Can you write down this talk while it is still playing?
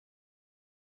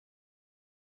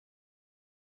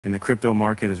And the crypto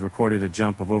market has recorded a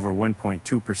jump of over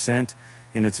 1.2%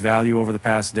 in its value over the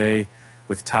past day,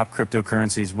 with top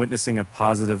cryptocurrencies witnessing a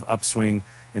positive upswing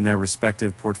in their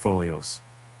respective portfolios.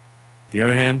 On the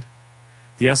other hand,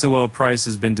 the SOL price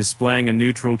has been displaying a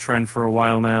neutral trend for a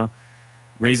while now,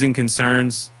 raising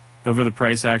concerns over the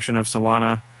price action of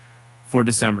Solana for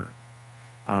December.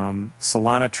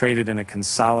 Solana traded in a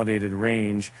consolidated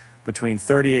range between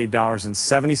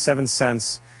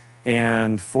 $38.77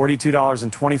 and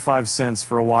 $42.25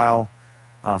 for a while.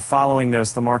 Following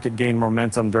this, the market gained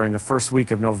momentum during the first week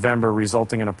of November,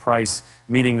 resulting in a price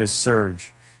meeting this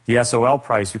surge. The SOL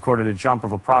price recorded a jump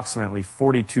of approximately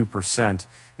 42%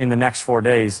 in the next 4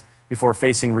 days before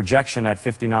facing rejection at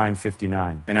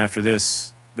 $59.59. And after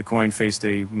this, the coin faced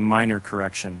a minor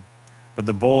correction, but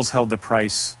the bulls held the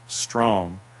price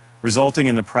strong, resulting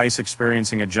in the price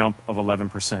experiencing a jump of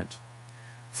 11%.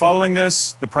 Following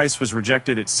this, the price was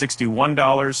rejected at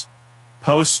 $61,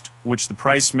 post which the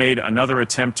price made another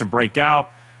attempt to break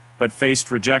out, but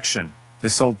faced rejection. The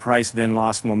sold price then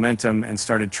lost momentum and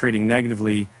started trading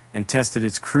negatively and tested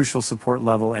its crucial support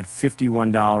level at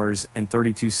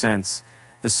 $51.32.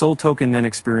 The SOL token then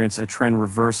experienced a trend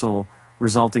reversal,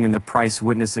 resulting in the price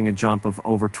witnessing a jump of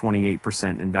over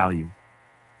 28% in value.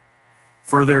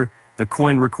 Further, the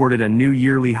coin recorded a new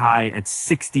yearly high at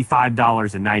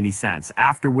 $65.90,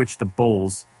 after which the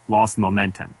bulls lost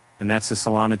momentum. And that's the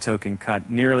Solana token cut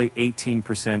nearly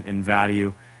 18% in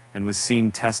value and was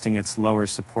seen testing its lower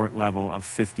support level of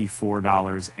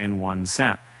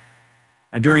 $54.01.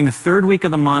 And during the third week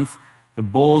of the month, the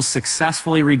bulls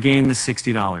successfully regained the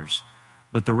 $60,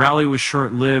 but the rally was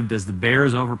short-lived as the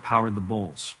bears overpowered the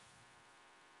bulls.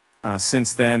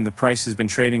 Since then, the price has been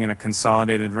trading in a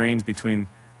consolidated range between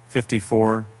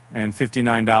 $54 and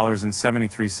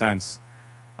 $59.73.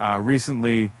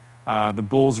 Recently, the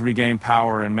bulls regained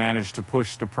power and managed to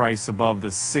push the price above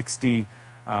the 60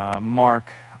 mark,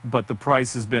 but the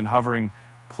price has been hovering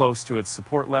close to its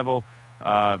support level,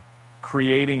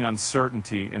 creating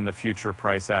uncertainty in the future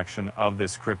price action of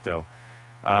this crypto.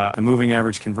 The moving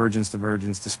average convergence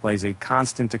divergence displays a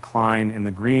constant decline in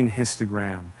the green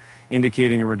histogram,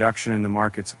 indicating a reduction in the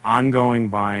market's ongoing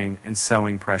buying and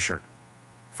selling pressure.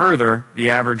 Further, the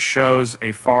average shows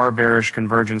a far bearish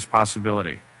convergence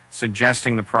possibility,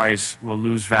 suggesting the price will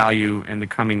lose value in the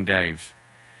coming days.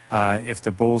 If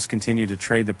the bulls continue to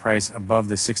trade the price above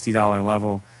the $60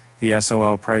 level, the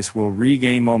SOL price will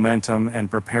regain momentum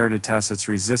and prepare to test its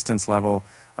resistance level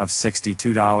of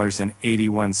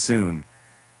 $62.81 soon.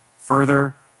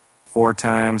 Further, 4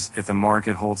 times, if the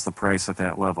market holds the price at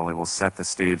that level, it will set the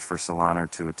stage for Solana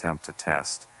to attempt to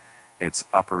test its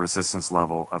upper resistance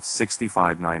level of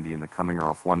 $65.90 in the coming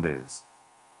rough 1 days.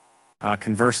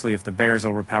 Conversely, if the bears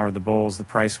overpower the bulls, the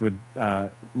price would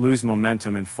lose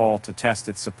momentum and fall to test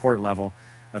its support level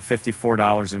of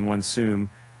 $54.01 soon.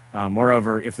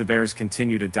 Moreover, if the bears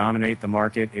continue to dominate the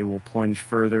market, it will plunge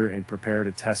further and prepare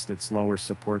to test its lower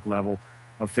support level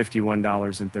of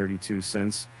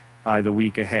 $51.32 by the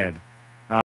week ahead.